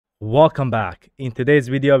Welcome back. In today's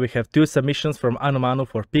video, we have two submissions from Anumanu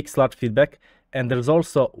for pixelart feedback, and there's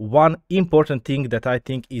also one important thing that I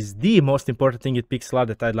think is the most important thing in pixelart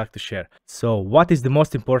that I'd like to share. So what is the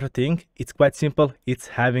most important thing? It's quite simple. It's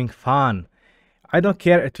having fun. I don't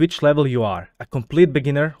care at which level you are, a complete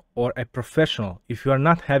beginner or a professional. If you are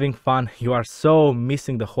not having fun, you are so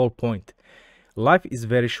missing the whole point. Life is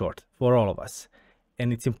very short for all of us,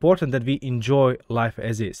 and it's important that we enjoy life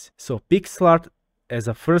as is. So pixel art as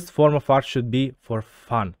a first form of art should be for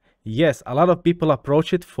fun. Yes, a lot of people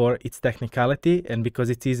approach it for its technicality and because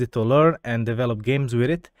it's easy to learn and develop games with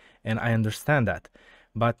it, and I understand that.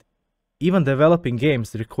 But even developing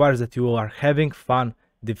games requires that you are having fun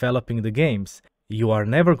developing the games. You are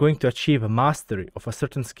never going to achieve a mastery of a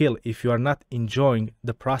certain skill if you are not enjoying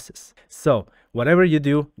the process. So whatever you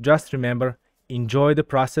do, just remember, enjoy the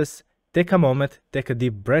process. Take a moment, take a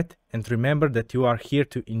deep breath, and remember that you are here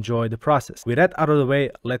to enjoy the process. With that out of the way,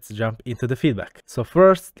 let's jump into the feedback. So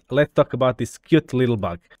first, let's talk about this cute little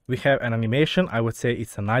bug. We have an animation. I would say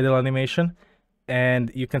it's an idle animation,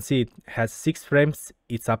 and you can see it has 6 frames.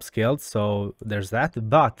 It's upscaled, so there's that.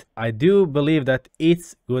 But I do believe that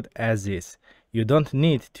it's good as is. You don't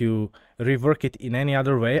need to rework it in any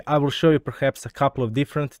other way. I will show you perhaps a couple of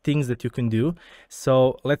different things that you can do.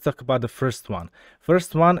 So let's talk about the first one.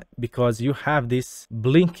 First one, because you have this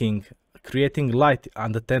blinking, creating light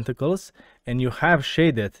on the tentacles, and you have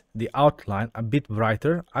shaded the outline a bit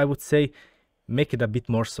brighter, I would say make it a bit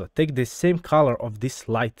more so. Take the same color of this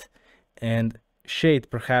light and shade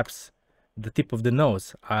perhaps the tip of the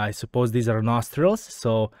nose. I suppose these are nostrils,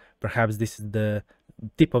 so perhaps this is the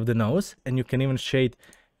tip of the nose, and you can even shade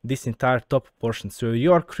this entire top portion. So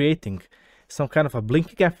you are creating some kind of a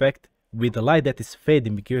blinking effect with the light that is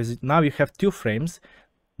fading, because now you have 2 frames.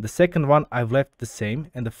 The second one I've left the same,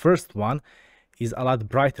 and the first one is a lot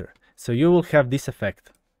brighter. So you will have this effect.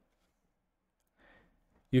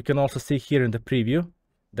 You can also see here in the preview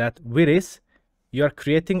that with this you are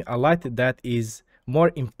creating a light that is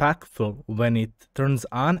more impactful when it turns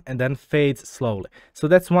on and then fades slowly. So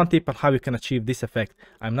that's one tip on how you can achieve this effect.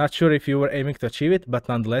 I'm not sure if you were aiming to achieve it, but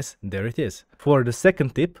nonetheless, there it is. For the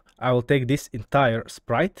second tip, I will take this entire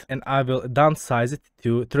sprite and I will downsize it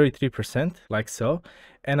to 33%, like so.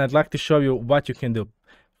 And I'd like to show you what you can do.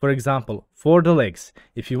 For example, for the legs,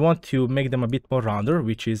 if you want to make them a bit more rounder,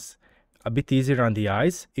 which is a bit easier on the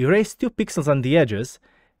eyes, erase 2 pixels on the edges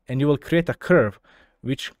and you will create a curve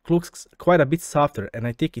which looks quite a bit softer, and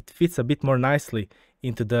I think it fits a bit more nicely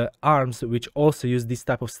into the arms, which also use this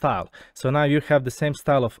type of style. So now you have the same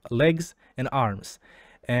style of legs and arms.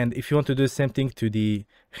 And if you want to do the same thing to the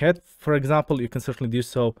head, for example, you can certainly do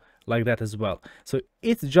so like that as well. So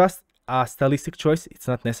it's just a stylistic choice. It's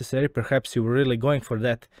not necessary. Perhaps you were really going for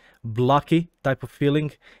that blocky type of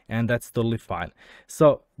feeling, and that's totally fine.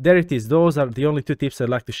 So there it is. Those are the only 2 tips I'd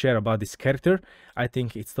like to share about this character. I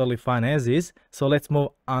think it's totally fine as is. So let's move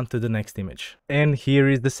on to the next image. And here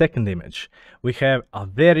is the second image. We have a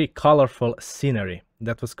very colorful scenery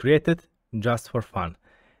that was created just for fun.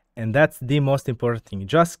 And that's the most important thing.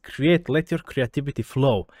 Just create, let your creativity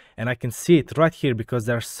flow. And I can see it right here because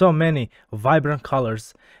there are so many vibrant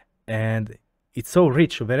colors, and it's so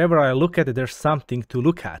rich. Wherever I look at it, there's something to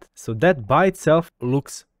look at. So that by itself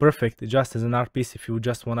looks perfect just as an art piece if you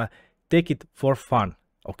just want to take it for fun.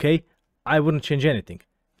 Okay, I wouldn't change anything.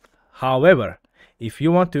 However, if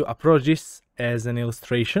you want to approach this as an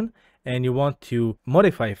illustration and you want to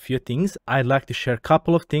modify a few things, I'd like to share a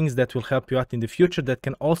couple of things that will help you out in the future that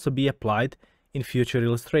can also be applied in future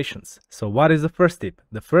illustrations. So what is the first tip?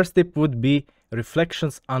 The first tip would be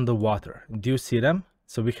reflections on the water. Do you see them?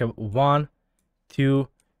 So we have 1, 2,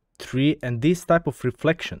 3, and these type of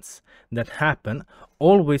reflections that happen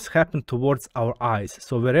always happen towards our eyes.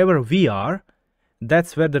 So wherever we are,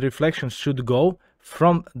 that's where the reflections should go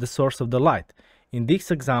from the source of the light. In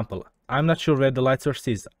this example, I'm not sure where the light source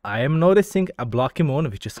is. I am noticing a blocky moon,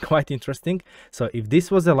 which is quite interesting. So if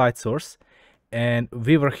this was a light source and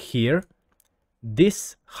we were here,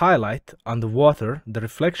 this highlight on the water, the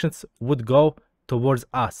reflections would go towards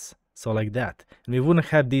us. So like that, and we wouldn't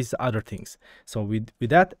have these other things. So with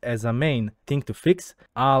that as a main thing to fix,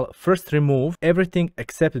 I'll first remove everything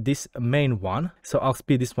except this main one. So I'll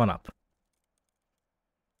speed this one up.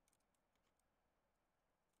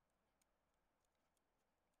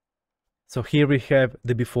 So here we have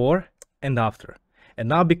the before and after. And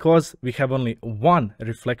now because we have only one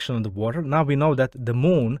reflection on the water, now we know that the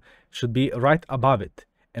moon should be right above it.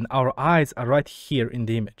 And our eyes are right here in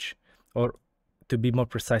the image, or to be more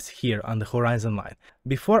precise, here on the horizon line.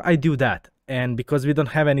 Before I do that, And because we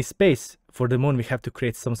don't have any space for the moon, we have to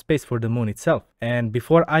create some space for the moon itself. And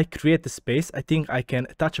before I create the space, I think I can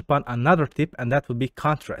touch upon another tip, and that would be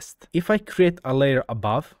contrast. If I create a layer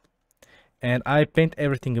above and I paint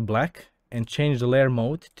everything in black and change the layer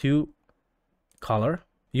mode to color,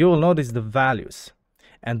 you will notice the values.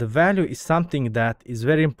 And the value is something that is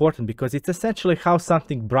very important because it's essentially how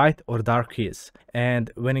something bright or dark is.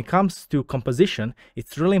 And when it comes to composition,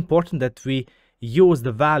 it's really important that we use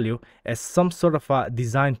the value as some sort of a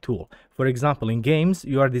design tool. For example, in games,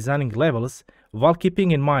 you are designing levels while keeping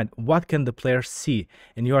in mind what can the player see,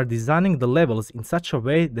 and you are designing the levels in such a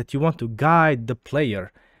way that you want to guide the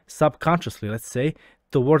player subconsciously, let's say,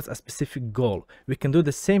 towards a specific goal. We can do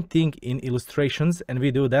the same thing in illustrations, and we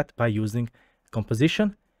do that by using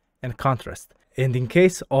composition and contrast. And in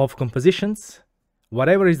case of compositions,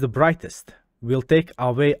 whatever is the brightest will take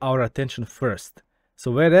away our attention first. So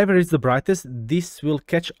wherever is the brightest, this will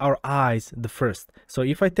catch our eyes the first. So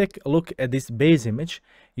if I take a look at this base image,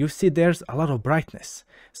 you see there's a lot of brightness.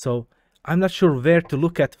 So I'm not sure where to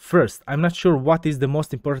look at first. I'm not sure what is the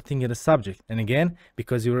most important thing in the subject. And again,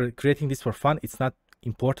 because you're creating this for fun, it's not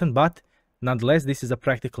important, but nonetheless, this is a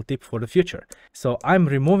practical tip for the future. So I'm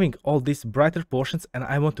removing all these brighter portions and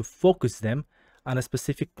I want to focus them on a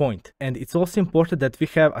specific point. And it's also important that we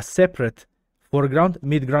have a separate foreground,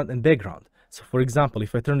 midground, and background. So for example,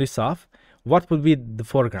 if I turn this off, what would be the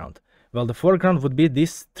foreground? Well, the foreground would be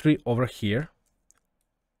this tree over here.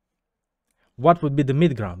 What would be the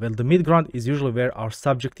midground? Well, the midground is usually where our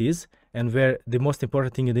subject is and where the most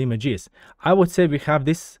important thing in the image is. I would say we have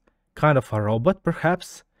this kind of a robot,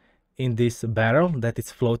 perhaps, in this barrel that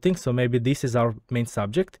is floating. So maybe this is our main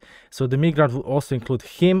subject. So the midground will also include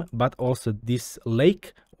him, but also this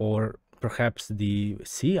lake or perhaps the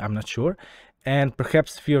sea, I'm not sure, and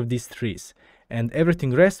perhaps a few of these trees. And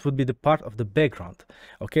everything rest would be the part of the background.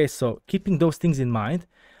 Okay, so keeping those things in mind,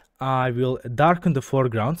 I will darken the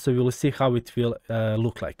foreground so you will see how it will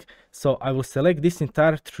look like. So I will select this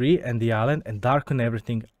entire tree and the island and darken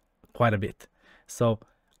everything quite a bit. So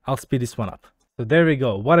I'll speed this one up. So there we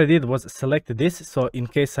go. What I did was select this. So in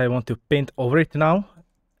case I want to paint over it now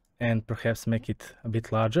and perhaps make it a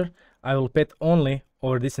bit larger, I will paint only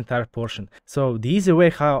over this entire portion. So the easy way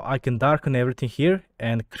how I can darken everything here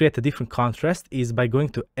and create a different contrast is by going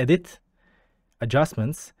to Edit,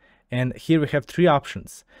 Adjustments, and here we have three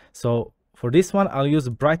options. So for this one, I'll use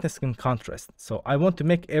brightness and contrast. So I want to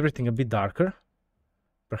make everything a bit darker.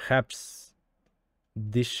 Perhaps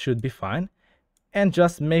this should be fine. And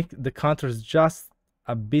just make the contrast just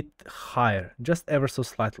a bit higher, just ever so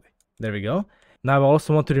slightly. There we go. Now I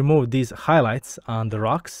also want to remove these highlights on the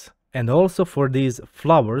rocks. And also for these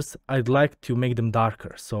flowers, I'd like to make them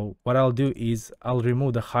darker. So what I'll do is I'll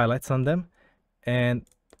remove the highlights on them and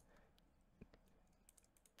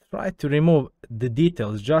try to remove the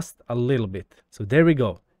details just a little bit. So there we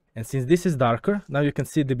go. And since this is darker, now you can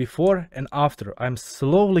see the before and after. I'm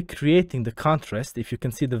slowly creating the contrast. If you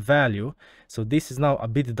can see the value, so this is now a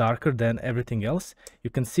bit darker than everything else. You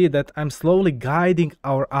can see that I'm slowly guiding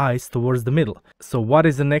our eyes towards the middle. So what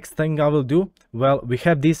is the next thing I will do? Well, we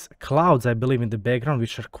have these clouds, I believe, in the background,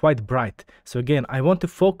 which are quite bright. So again, I want to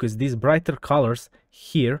focus these brighter colors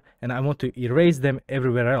here and I want to erase them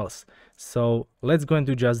everywhere else. So let's go and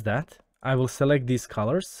do just that. I will select these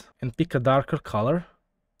colors and pick a darker color.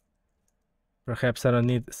 Perhaps I don't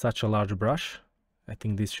need such a large brush. I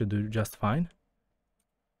think this should do just fine.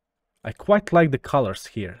 I quite like the colors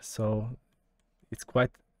here, so it's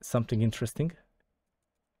quite something interesting.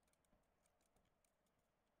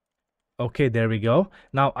 Okay, there we go.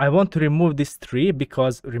 Now I want to remove this tree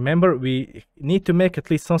because remember we need to make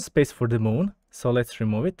at least some space for the moon. So let's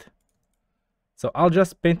remove it. So I'll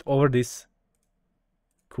just paint over this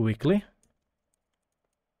quickly.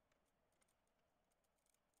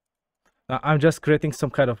 Now I'm just creating some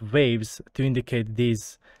kind of waves to indicate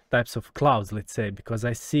these types of clouds, let's say, because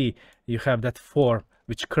I see you have that form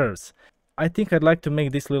which curves. I think I'd like to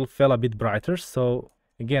make this little fella a bit brighter. So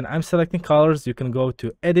again, I'm selecting colors. You can go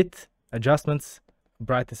to Edit, Adjustments,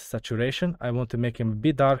 Brightness, Saturation. I want to make him a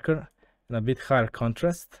bit darker and a bit higher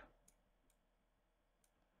contrast.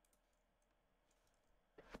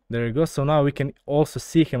 There you go. So now we can also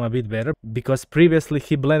see him a bit better because previously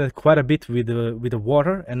he blended quite a bit with the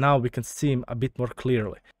water, and now we can see him a bit more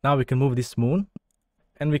clearly. Now we can move this moon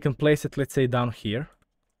and we can place it, let's say, down here.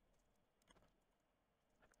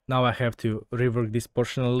 Now I have to rework this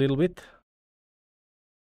portion a little bit.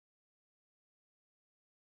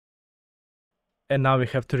 And now we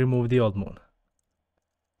have to remove the old moon.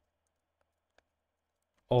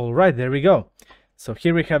 All right, there we go. So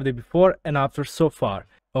here we have the before and after so far.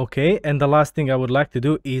 Okay, and the last thing I would like to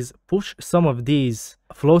do is push some of these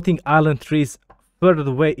floating island trees further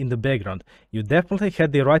away in the background. You definitely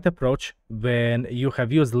had the right approach when you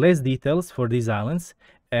have used less details for these islands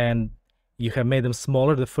and you have made them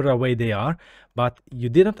smaller the further away they are, but you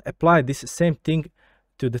didn't apply this same thing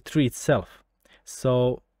to the tree itself.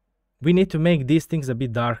 So we need to make these things a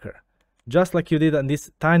bit darker. Just like you did on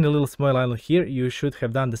this tiny little small island here, you should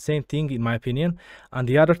have done the same thing in my opinion. And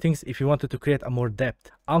the other things, if you wanted to create a more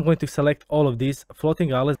depth, I'm going to select all of these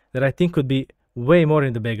floating islands that I think could be way more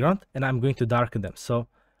in the background, and I'm going to darken them. So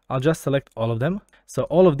I'll just select all of them. So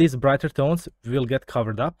all of these brighter tones will get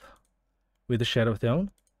covered up with the shadow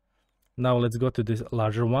tone. Now let's go to this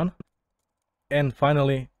larger one. And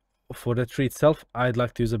finally, for the tree itself, I'd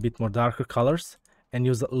like to use a bit more darker colors and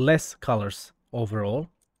use less colors overall.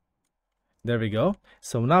 There we go.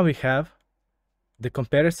 So now we have the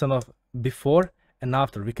comparison of before and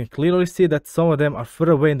after. We can clearly see that some of them are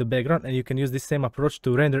further away in the background, and you can use this same approach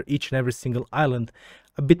to render each and every single island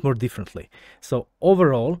a bit more differently. So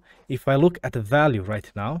overall, if I look at the value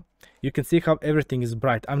right now, you can see how everything is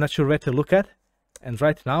bright. I'm not sure where to look at, and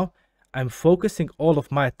right now I'm focusing all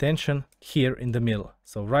of my attention here in the middle.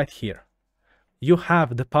 So right here. You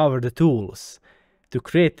have the power, the tools to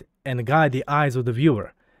create and guide the eyes of the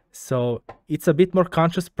viewer. So it's a bit more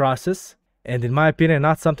conscious process, and in my opinion,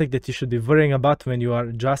 not something that you should be worrying about when you are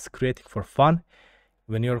just creating for fun.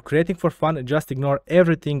 When you're creating for fun, just ignore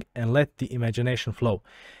everything and let the imagination flow.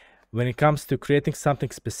 When it comes to creating something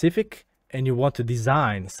specific and you want to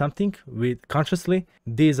design something with consciously,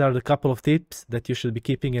 these are the couple of tips that you should be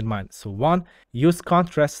keeping in mind. So one, use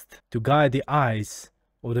contrast to guide the eyes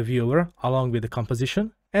of the viewer along with the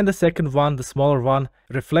composition. And the second one, the smaller one,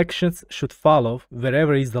 reflections should follow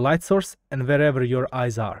wherever is the light source and wherever your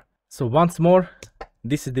eyes are. So once more,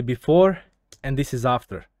 this is the before and this is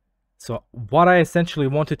after. So what I essentially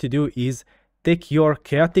wanted to do is take your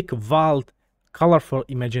chaotic, wild, colorful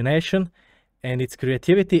imagination and its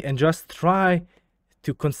creativity and just try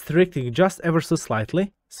to constrict it just ever so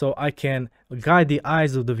slightly, so I can guide the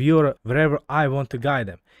eyes of the viewer wherever I want to guide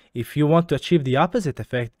them. If you want to achieve the opposite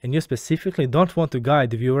effect and you specifically don't want to guide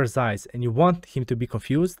the viewer's eyes and you want him to be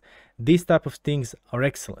confused, these type of things are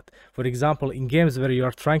excellent. For example, in games where you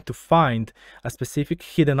are trying to find a specific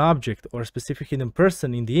hidden object or a specific hidden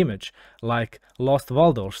person in the image, like Lost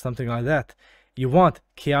Waldo or something like that, you want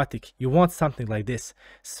chaotic, you want something like this.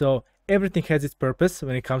 So everything has its purpose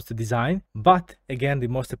when it comes to design, but again, the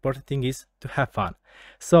most important thing is to have fun.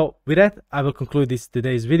 So with that, I will conclude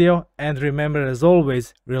today's video, and remember, as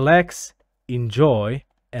always, relax, enjoy,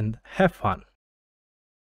 and have fun.